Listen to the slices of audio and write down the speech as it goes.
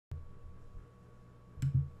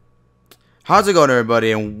How's it going,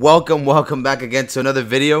 everybody, and welcome back again to another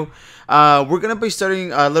video. We're gonna be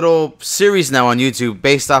starting a little series now on YouTube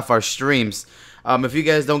based off our streams. If you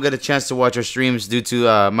guys don't get a chance to watch our streams due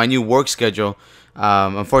to my new work schedule,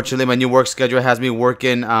 unfortunately my new work schedule has me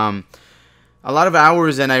working a lot of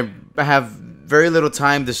hours, and I have very little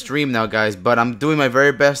time to stream now, guys. But I'm doing my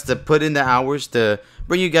very best to put in the hours to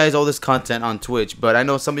bring you guys all this content on Twitch. But I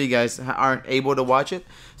know some of you guys aren't able to watch it,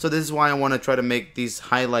 so this is why I want to try to make these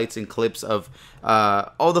highlights and clips of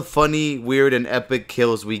all the funny, weird, and epic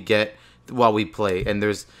kills we get while we play. And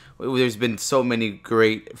there's been so many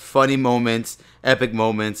great funny moments, epic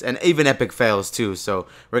moments, and even epic fails too. So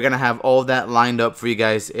we're gonna have all that lined up for you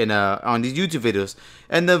guys in on these YouTube videos.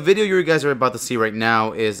 And the video you guys are about to see right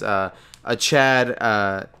now is a Chad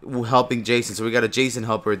helping Jason. So we got a Jason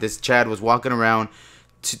helper. This Chad was walking around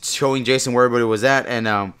showing Jason where everybody was at, and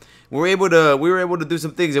we were able to do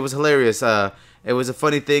some things. It was hilarious. It was a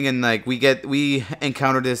funny thing, and like we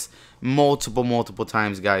encountered this multiple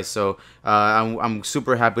times, guys. So I'm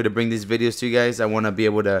super happy to bring these videos to you guys. I want to be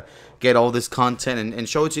able to get all this content and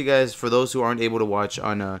show it to you guys for those who aren't able to watch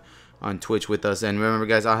on Twitch with us. And remember,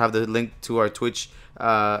 guys, I'll have the link to our Twitch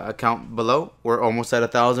account below. We're almost at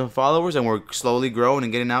 1,000 followers, and we're slowly growing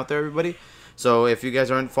and getting out there, everybody. So if you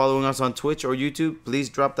guys aren't following us on Twitch or YouTube, please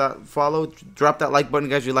drop that follow, drop that like button,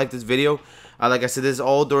 guys, if you like this video. Like I said, this is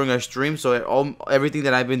all during our stream, so everything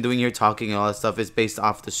that I've been doing here, talking and all that stuff, is based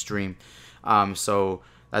off the stream. So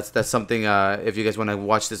that's something, if you guys want to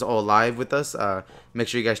watch this all live with us, make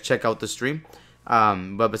sure you guys check out the stream.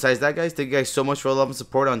 But besides that, guys, thank you guys so much for all love and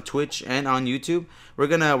support on Twitch and on YouTube. We're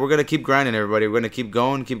gonna keep grinding, everybody. We're gonna keep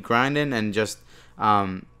going, keep grinding, and just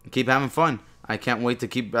keep having fun. I can't wait to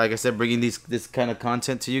keep, like I said, bringing this kind of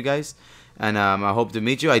content to you guys, and I hope to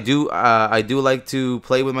meet you. I do like to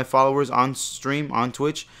play with my followers on stream on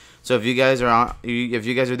Twitch. So if you guys are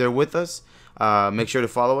there with us, make sure to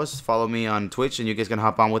follow us. Follow me on Twitch, and you guys can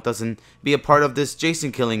hop on with us and be a part of this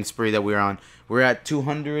Jason killing spree that we're on. We're at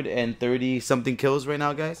 230 something kills right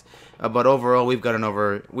now, guys. But overall, we've gotten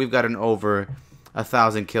over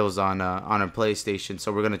 1,000 kills on our PlayStation.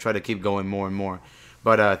 So we're gonna try to keep going more and more.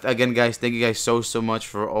 But again, guys, thank you guys so much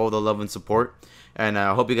for all the love and support, and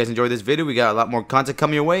I hope you guys enjoyed this video. We got a lot more content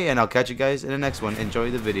coming your way, and I'll catch you guys in the next one. Enjoy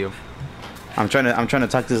the video. I'm trying to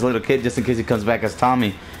talk to this little kid just in case he comes back as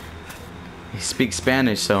Tommy. He speaks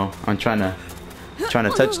Spanish, so I'm trying to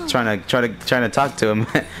talk to him.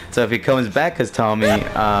 So if he comes back as Tommy,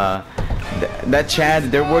 that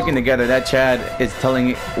Chad, they're working together. That Chad is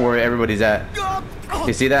telling where everybody's at.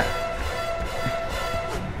 You see that?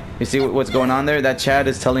 You see what's going on there? That Chad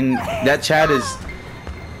is telling, whoever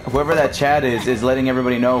that Chad is letting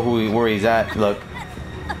everybody know where he's at. Look.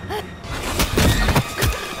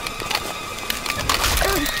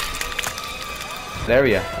 There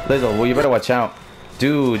you, Lizzo. Well, you better watch out,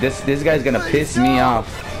 dude. This guy's gonna piss me off.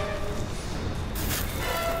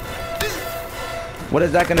 What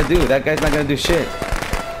is that gonna do? That guy's not gonna do shit.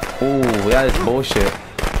 Ooh, that is bullshit.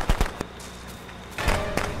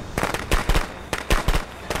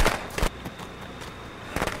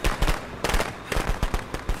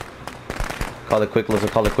 Call it quick, Lizzo.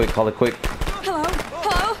 Call it quick. Call it quick. Hello?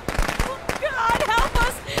 Hello? God, help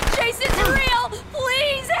us! Jason's real!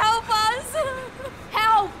 Please help us!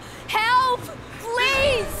 Help! Help!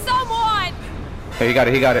 Please, someone! Hey, he got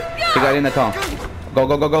it. He got it. He got it in the car. Go,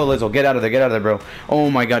 Lizzo. Get out of there. Get out of there, bro. Oh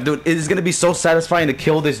my god, dude. It is gonna be so satisfying to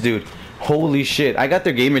kill this dude. Holy shit. I got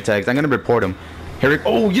their gamer tags. I'm gonna report him. Here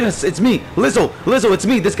oh, yes, it's me. Lizzo, it's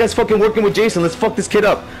me. This guy's fucking working with Jason. Let's fuck this kid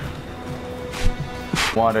up.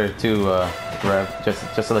 Water to, Rev,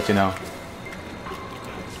 just to let you know.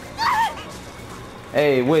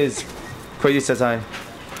 Hey, Wiz. Crazy says hi.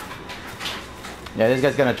 Yeah, this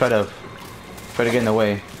guy's gonna try to get in the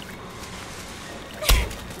way.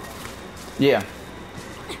 Yeah.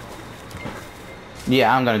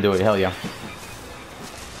 Yeah, I'm gonna do it. Hell yeah.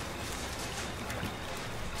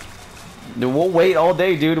 Dude, we'll wait all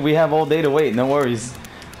day, dude. We have all day to wait. No worries.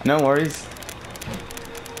 No worries.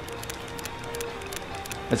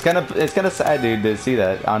 It's kind of sad, dude, to see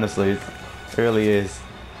that. Honestly, it really is.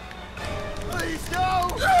 Please no!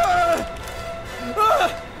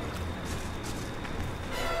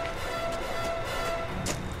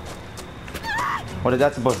 What is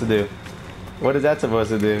that supposed to do? What is that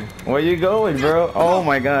supposed to do? Where you going, bro? Oh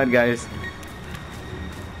my god, guys.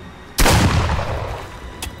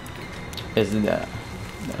 Isn't that?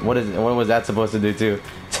 What was that supposed to do too?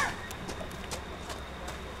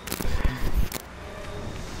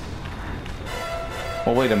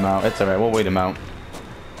 We'll wait him out. It's alright. We'll wait him out.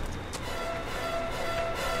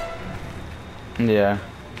 Yeah.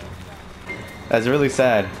 That's really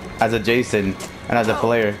sad. as a Jason and as a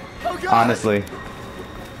player. Honestly.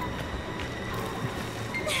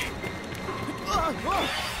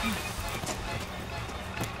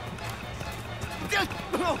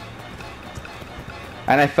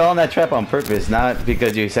 And I fell in that trap on purpose, not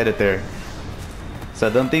because you said it there. So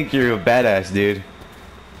don't think you're a badass, dude.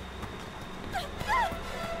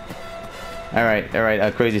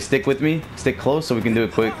 Alright, Crazy, stick with me. Stick close so we can do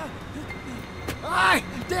it quick.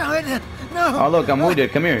 Damn it! No! Oh look, I'm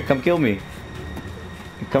wounded. Come here, come kill me.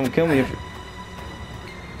 Come kill me.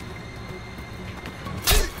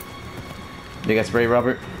 You got spray,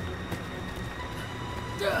 Robert?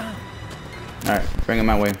 Alright, bring him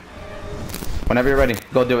my way. Whenever you're ready,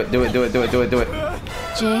 go do it, do it, do it, do it, do it, do it.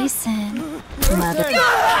 Jason, mother.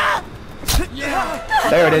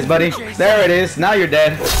 There it is, buddy. There it is. Now you're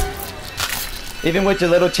dead. Even with your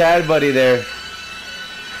little Chad buddy there.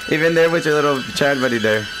 Even there with your little Chad buddy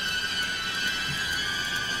there.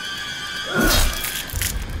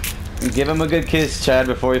 Give him a good kiss, Chad,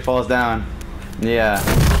 before he falls down. Yeah.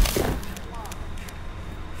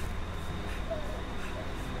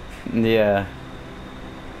 Yeah.